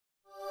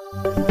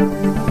Hi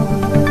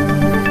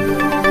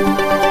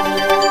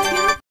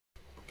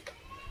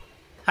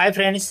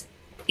friends,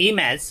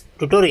 ई-मॅथ्स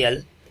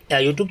tutorial या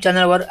YouTube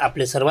चॅनलवर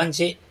आपले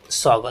सर्वांचे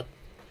स्वागत.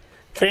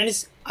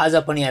 फ्रेंड्स, आज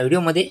आपण या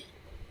व्हिडिओमध्ये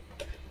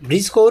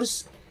bridge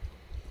course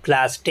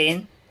class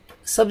 10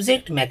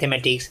 subject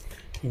mathematics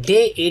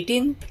day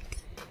 18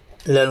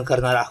 learn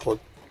करणार आहोत.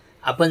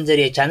 आपण जर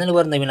या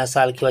चॅनलवर नवीन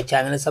असाल किंवा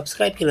चॅनल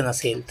सबस्क्राईब केलं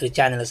नसेल तर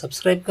चॅनल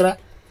सबस्क्राईब करा,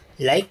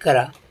 लाईक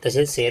करा,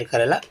 तसेच शेअर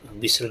करायला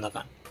विसरू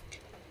नका.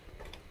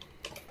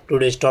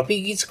 Today's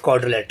topic is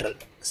quadrilateral.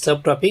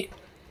 सब topic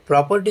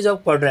properties of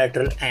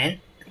quadrilateral and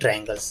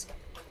triangles.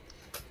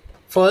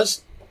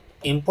 First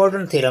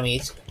important theorem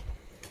is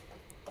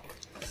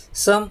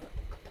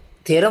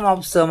theorem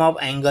of sum of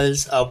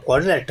angles of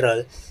quadrilateral.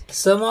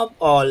 Sum of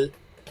all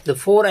the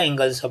four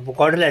angles of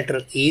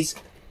quadrilateral is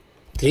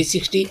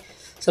 360.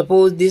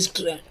 Suppose this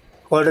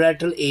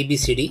quadrilateral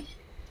ABCD.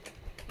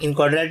 In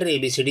quadrilateral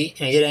ABCD,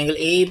 measure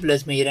angle A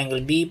plus measure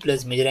angle B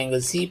plus measure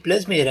angle C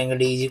plus measure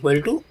angle D is equal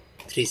to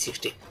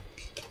 360.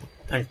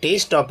 And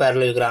test of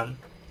parallelogram.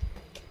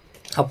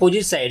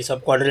 Opposite sides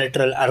of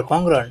quadrilateral are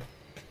congruent,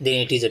 then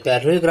it is a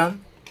parallelogram.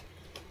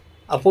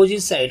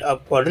 Opposite sides of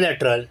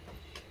quadrilateral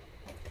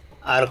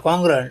are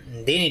congruent,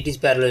 then it is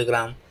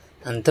parallelogram.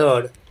 And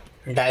third,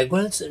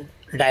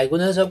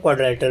 diagonals of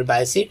quadrilateral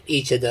bisect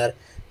each other,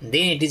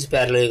 then it is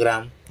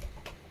parallelogram.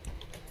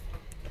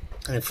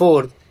 And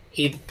fourth,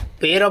 if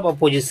pair of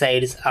opposite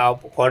sides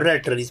of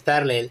quadrilateral is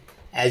parallel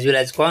as well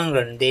as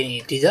congruent, then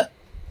it is a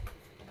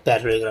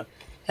parallelogram.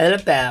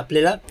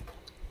 आपल्याला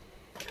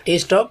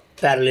test of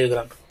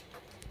parallelogram.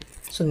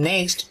 So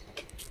next,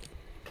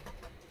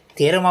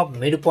 theorem of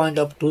midpoint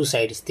of two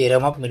sides.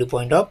 Theorem of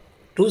midpoint of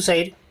two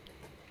sides.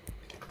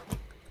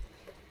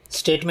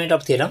 Statement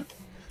of theorem: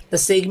 the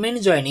segment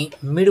joining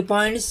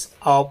midpoints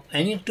of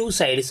any two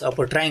sides of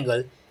a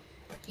triangle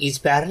is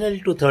parallel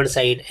to third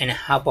side and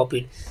half of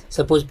it.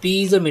 Suppose P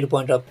is the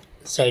midpoint of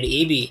side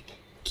AB,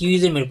 Q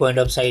is the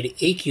midpoint of side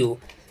AQ.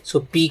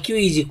 So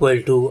PQ is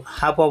equal to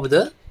half of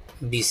the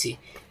BC.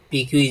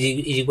 PQ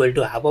is equal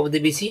to half of the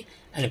BC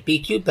and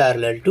PQ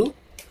parallel to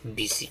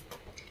BC.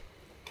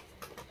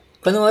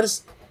 Converse,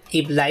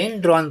 if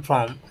line drawn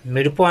from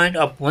midpoint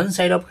of one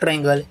side of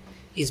triangle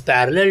is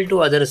parallel to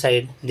other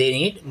side, then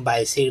it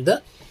bisect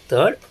the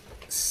third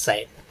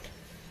side.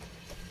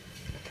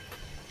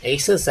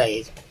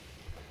 Exercise.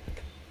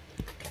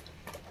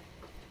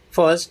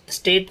 First,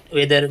 state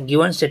whether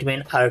given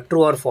statement are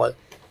true or false.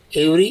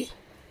 Every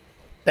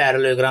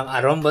parallelogram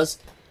or rhombus,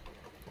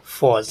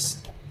 false.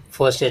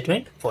 First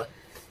statement, false.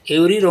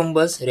 Every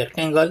rhombus,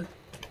 rectangle,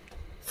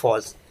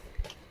 false.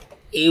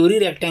 Every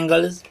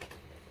rectangle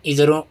is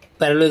a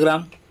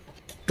parallelogram,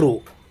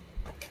 true.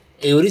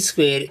 Every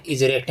square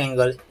is a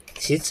rectangle,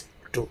 is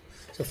true.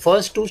 So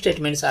first two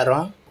statements are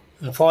wrong,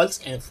 false,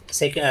 and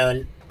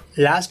second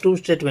last two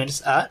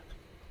statements are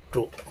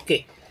true.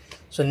 Okay.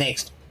 So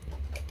next,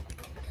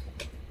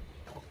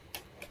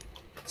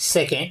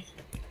 second,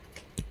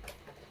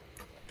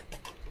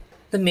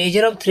 the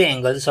measure of three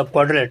angles of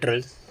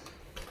quadrilaterals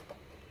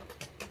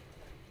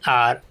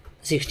are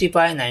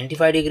 65,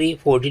 95 degree,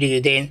 40 degree.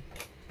 Then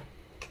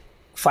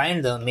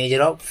find the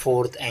measure of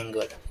fourth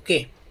angle.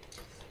 Okay.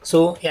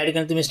 So या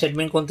ठिकाणी तुम्ही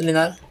statement कोणतं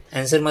लिहिणार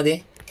answer मध्ये?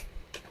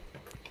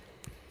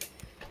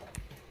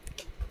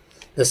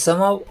 The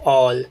sum of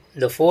all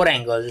the four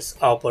angles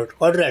of a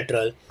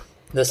quadrilateral.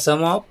 The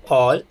sum of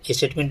all hey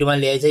statement तुम्हाला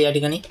लिहायचं या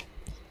ठिकाणी.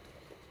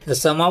 The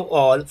sum of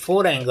all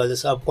four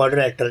angles of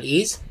quadrilateral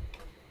is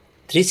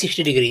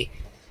 360 degree.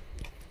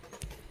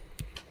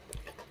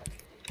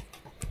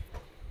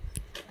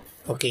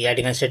 Okay, या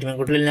ठिकाणी स्टेटमेंट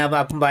कुठले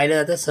आपण पाहिलं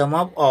जातं. सम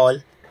of all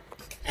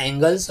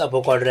angles of a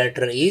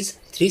quadrilateral is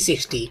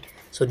 360.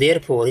 So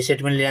therefore hey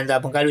statement लिहिल्यानंतर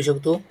आपण काय लिहू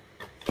शकतो?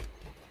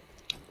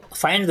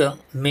 Find the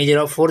measure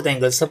of fourth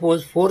angle.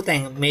 Suppose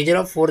measure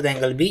of fourth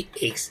angle B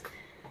x.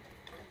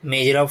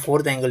 Measure of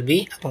fourth angle B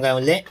आपण काय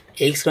म्हणलं आहे?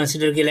 एक्स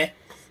कन्सिडर केलं आहे.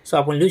 सो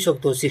आपण लिहू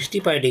शकतो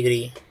 65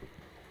 degree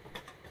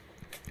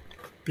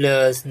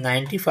plus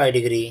 95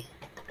 degree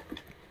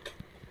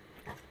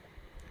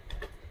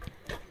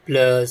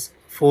plus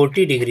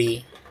 40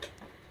 degree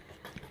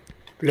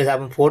plus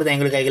आपण फोर्थ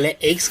अँगल काय केलं आहे?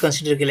 एक्स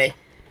कन्सिडर केलं आहे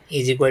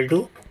is equal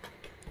to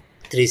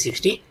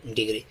 360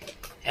 degree.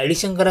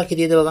 Addition करा,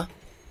 किती येतं बघा?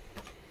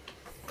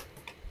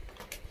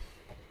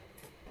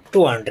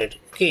 200.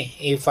 ओके,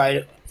 हे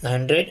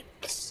 500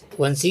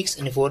 16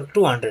 आणि 4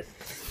 200.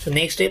 So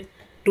next step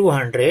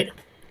 200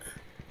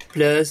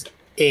 plus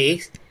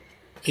x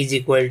is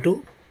equal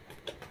to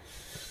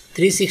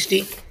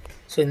 360.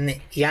 सो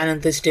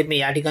यानंतर स्टेप मी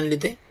या ठिकाणी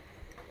लिहिते.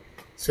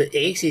 So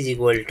x is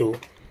equal to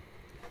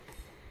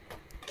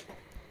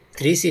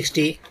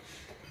 360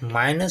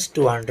 minus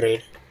 200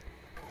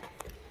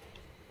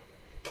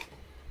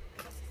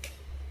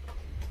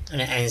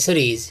 and answer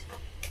is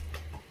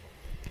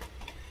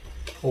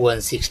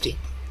 160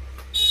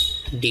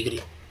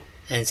 degree.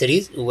 Answer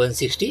is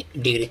 160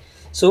 degree.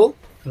 So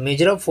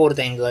measure of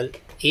fourth angle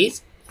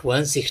is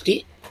 160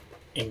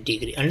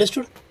 degree.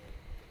 Understood?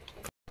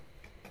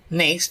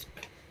 Next,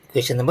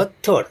 question number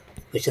third.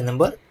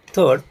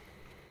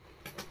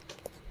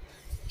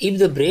 If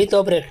the breadth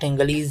of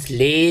rectangle is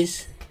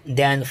less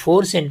than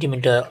 4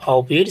 centimeter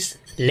of its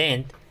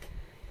length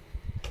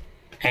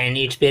and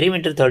its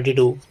perimeter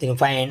 32, then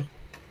find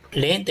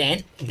length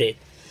and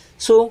breadth.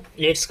 So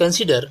let's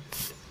consider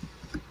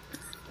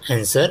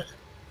answer.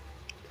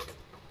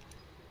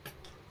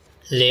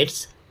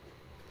 Let's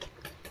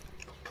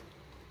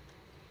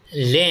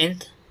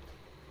length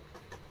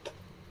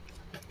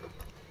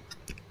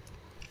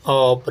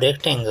of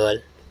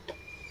rectangle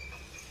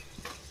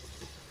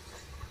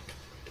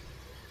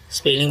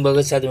spelling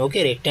बघत साथ में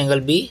okay rectangle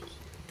B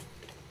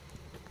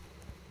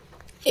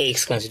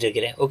x consider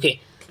करें okay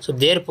so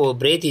therefore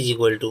breath is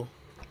equal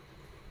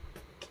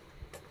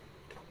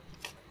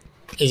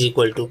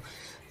to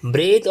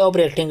breath of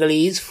rectangle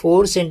is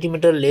 4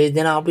 centimetre less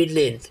than of it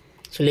length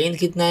so length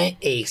कितना है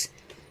x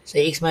सो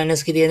x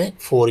minus किती आहे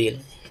 4l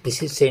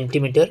this is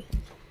centimetre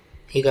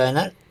हे काय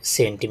येणार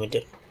centimetre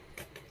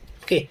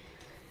okay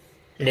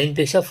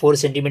लेंथपेक्षा 4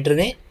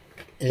 सेंटीमीटरने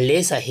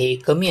less आहे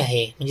कमी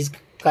आहे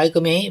म्हणजे काय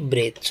कमी आहे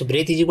breath so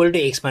breath is equal to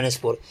x minus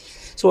 4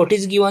 so what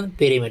is given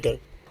perimeter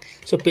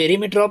so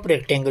perimeter of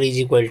rectangle is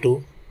equal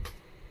to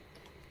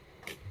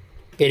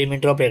P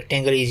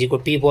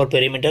for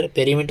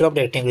perimeter of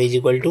rectangle is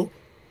equal to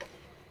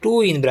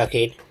 2 in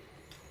bracket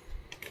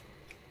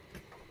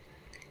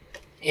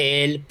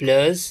L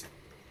plus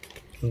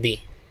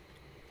B.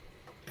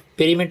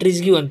 Perimeter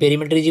is given,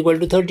 perimeter is equal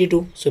to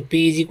 32, so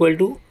P is equal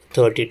to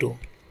 32.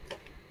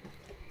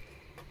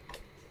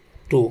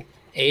 2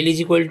 L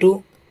is equal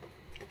to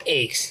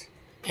x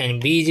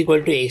and B is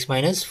equal to x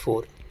minus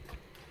 4.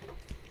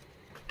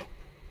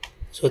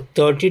 So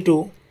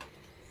 32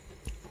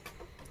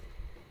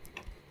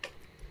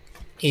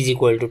 is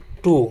equal to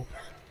 2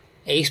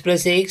 x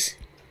plus x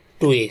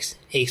 2x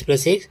x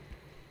plus x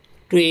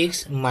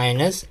 2x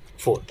minus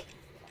 4.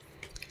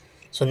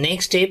 So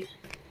next step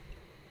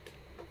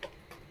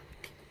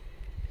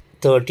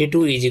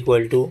 32 is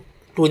equal to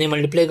 2 ने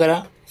multiply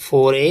करा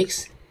 4x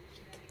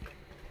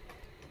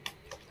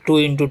 2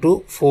 into 2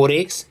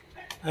 4x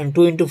and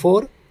 2 into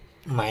 4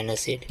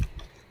 minus 8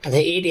 आता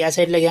 8 या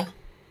side लगा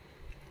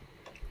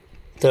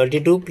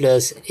 32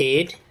 plus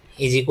 8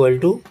 is equal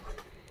to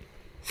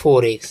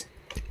 4x.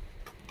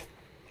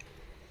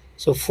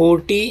 So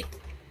 40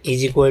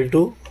 is equal to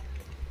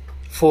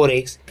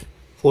 4x.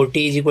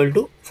 40 is equal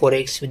to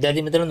 4x.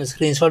 विद्यार्थी मित्रांनो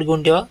screenshot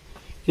घेऊन ठेवा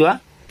किंवा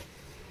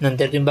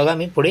नंतर तुम्ही बघा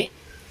मी पुढे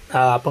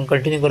आपण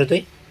कंटिन्यू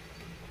करतोय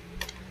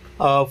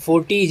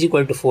 40 is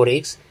equal to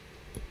 4x.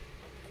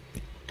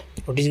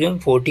 What is given?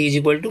 40 is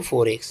equal to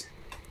 4x.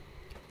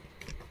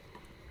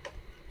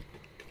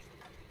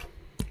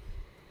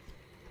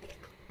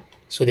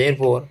 So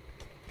therefore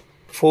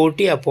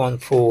 40 upon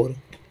 4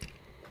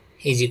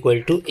 is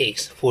equal to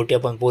x. 40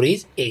 upon 4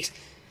 is x.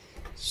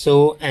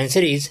 So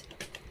answer is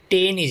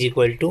 10 is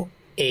equal to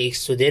x.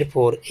 So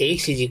therefore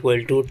x is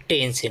equal to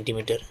 10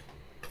 centimeter.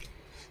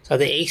 So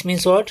the x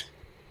means what?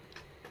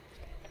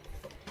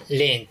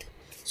 Length.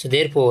 So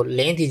therefore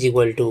length is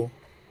equal to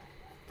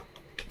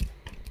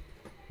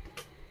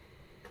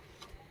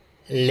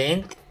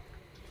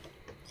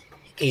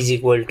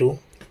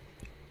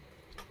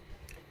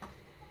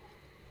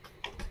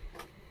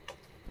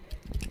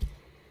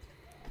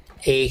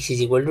x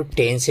is equal to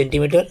 10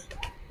 centimeter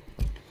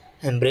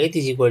and breadth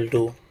is equal to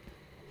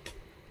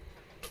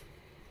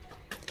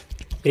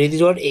breadth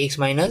is what? X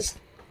minus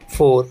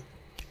 4.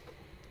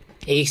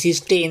 X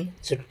is 10,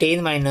 so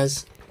 10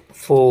 minus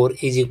 4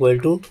 is equal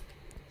to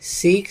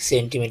 6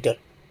 centimeter.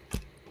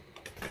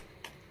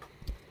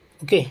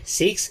 Okay,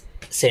 6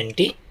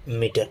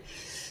 centimeter.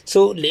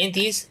 So length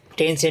is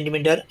 10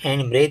 centimeter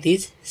and breadth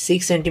is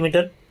 6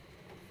 centimeter.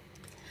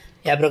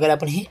 या प्रकारे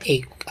आपण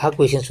हा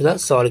question सुद्धा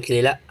solve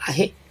केलेला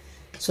आहे.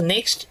 So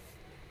next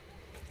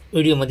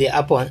व्हिडिओमध्ये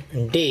आपण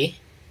day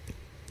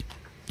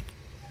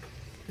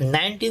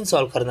 19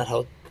 solve करणार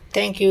आहोत.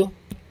 थँक्यू.